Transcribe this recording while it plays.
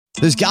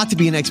There's got to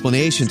be an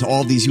explanation to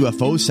all of these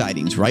UFO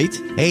sightings, right?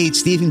 Hey,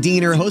 it's Stephen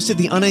Diener, host of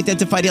the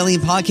Unidentified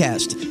Alien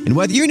Podcast. And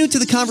whether you're new to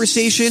the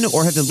conversation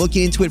or have been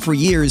looking into it for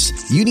years,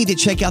 you need to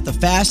check out the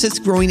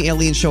fastest growing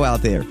alien show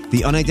out there,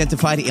 the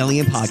Unidentified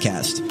Alien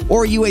Podcast,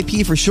 or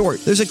UAP for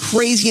short. There's a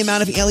crazy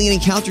amount of alien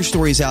encounter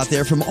stories out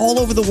there from all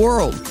over the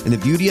world. And the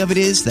beauty of it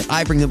is that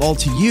I bring them all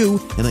to you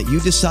and let you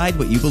decide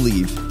what you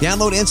believe.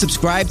 Download and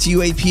subscribe to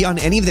UAP on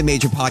any of the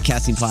major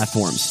podcasting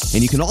platforms.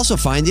 And you can also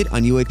find it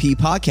on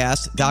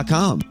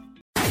UAPpodcast.com.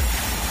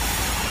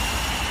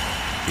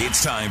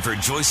 It's time for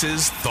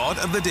Joyce's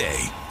Thought of the Day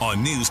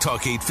on News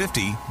Talk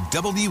 850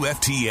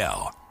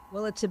 WFTL.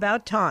 Well, it's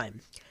about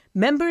time.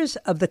 Members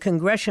of the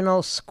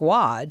congressional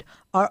squad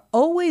are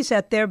always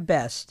at their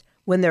best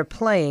when they're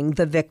playing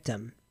the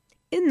victim.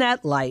 In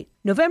that light,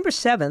 November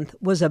 7th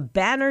was a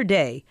banner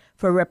day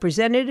for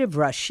Representative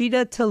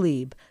Rashida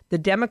Tlaib, the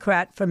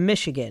Democrat from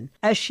Michigan,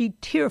 as she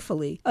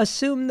tearfully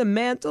assumed the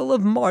mantle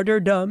of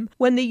martyrdom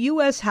when the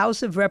U.S.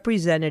 House of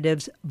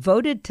Representatives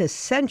voted to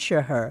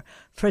censure her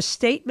for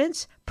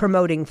statements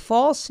promoting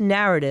false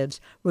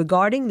narratives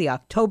regarding the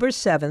October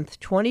 7th,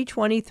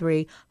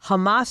 2023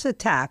 Hamas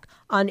attack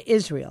on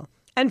Israel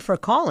and for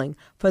calling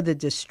for the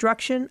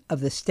destruction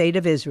of the State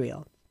of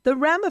Israel. The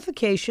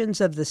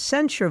ramifications of the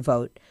censure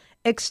vote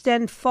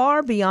extend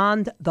far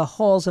beyond the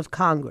halls of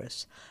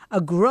Congress.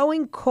 A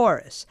growing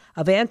chorus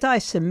of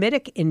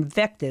anti-Semitic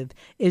invective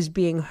is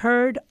being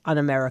heard on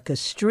America's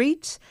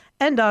streets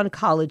and on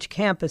college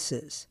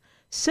campuses.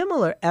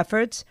 Similar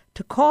efforts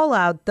to call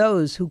out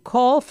those who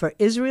call for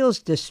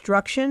Israel's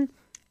destruction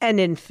and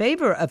in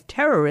favor of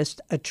terrorist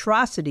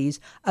atrocities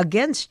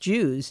against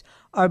Jews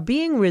are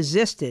being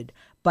resisted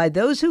by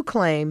those who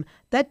claim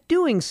that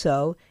doing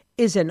so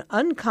is an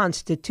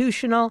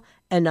unconstitutional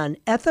and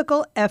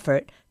unethical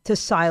effort to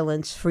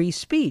silence free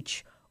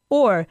speech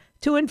or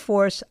to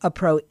enforce a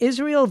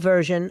pro-Israel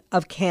version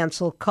of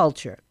cancel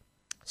culture.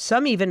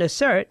 Some even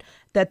assert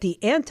that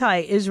the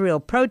anti-Israel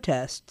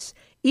protests,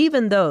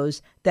 even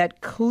those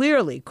that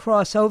clearly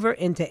cross over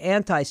into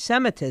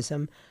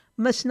anti-Semitism,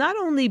 must not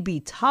only be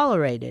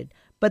tolerated,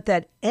 but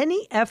that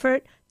any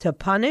effort to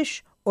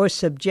punish or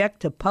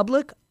subject to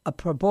public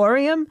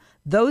opprobrium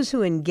those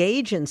who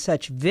engage in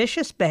such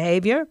vicious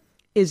behavior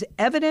is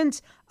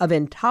evidence of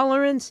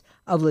intolerance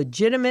of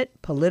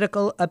legitimate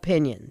political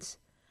opinions.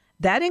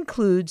 That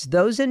includes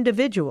those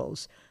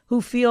individuals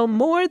who feel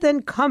more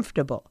than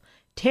comfortable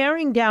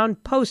tearing down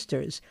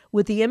posters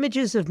with the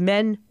images of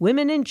men,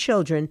 women, and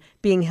children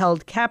being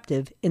held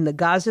captive in the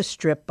Gaza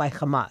Strip by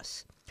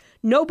Hamas.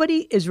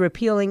 Nobody is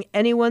repealing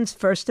anyone's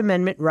First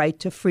Amendment right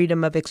to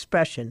freedom of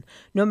expression,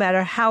 no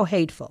matter how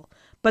hateful.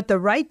 But the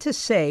right to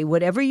say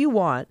whatever you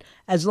want,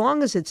 as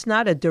long as it's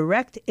not a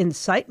direct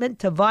incitement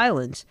to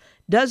violence,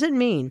 doesn't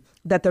mean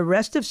that the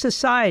rest of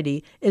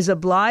society is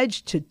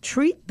obliged to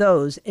treat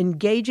those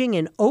engaging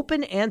in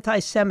open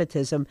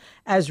anti-Semitism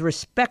as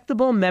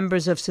respectable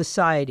members of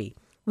society.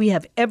 We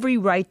have every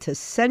right to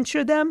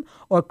censure them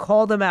or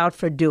call them out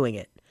for doing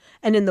it.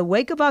 And in the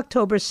wake of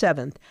October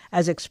 7th,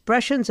 as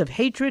expressions of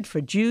hatred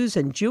for Jews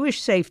and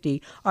Jewish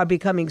safety are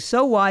becoming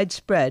so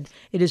widespread,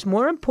 it is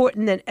more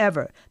important than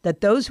ever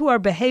that those who are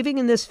behaving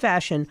in this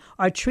fashion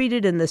are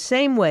treated in the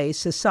same way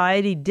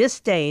society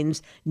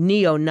disdains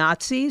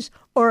neo-Nazis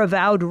or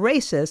avowed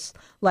racists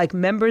like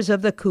members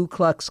of the Ku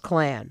Klux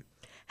Klan.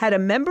 Had a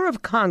member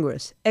of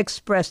Congress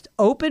expressed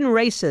open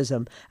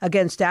racism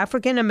against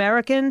African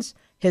Americans,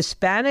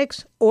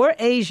 Hispanics, or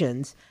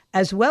Asians,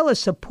 as well as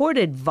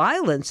supported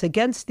violence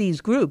against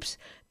these groups,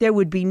 there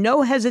would be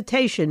no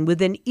hesitation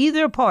within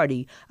either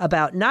party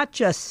about not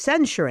just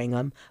censuring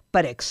them,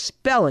 but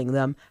expelling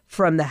them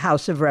from the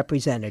House of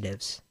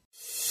Representatives.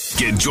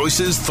 Get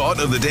Joyce's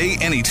Thought of the Day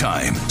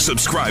anytime.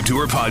 Subscribe to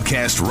her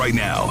podcast right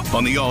now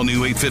on the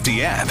all-new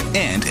 850 app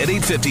and at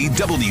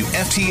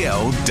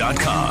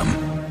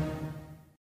 850WFTL.com.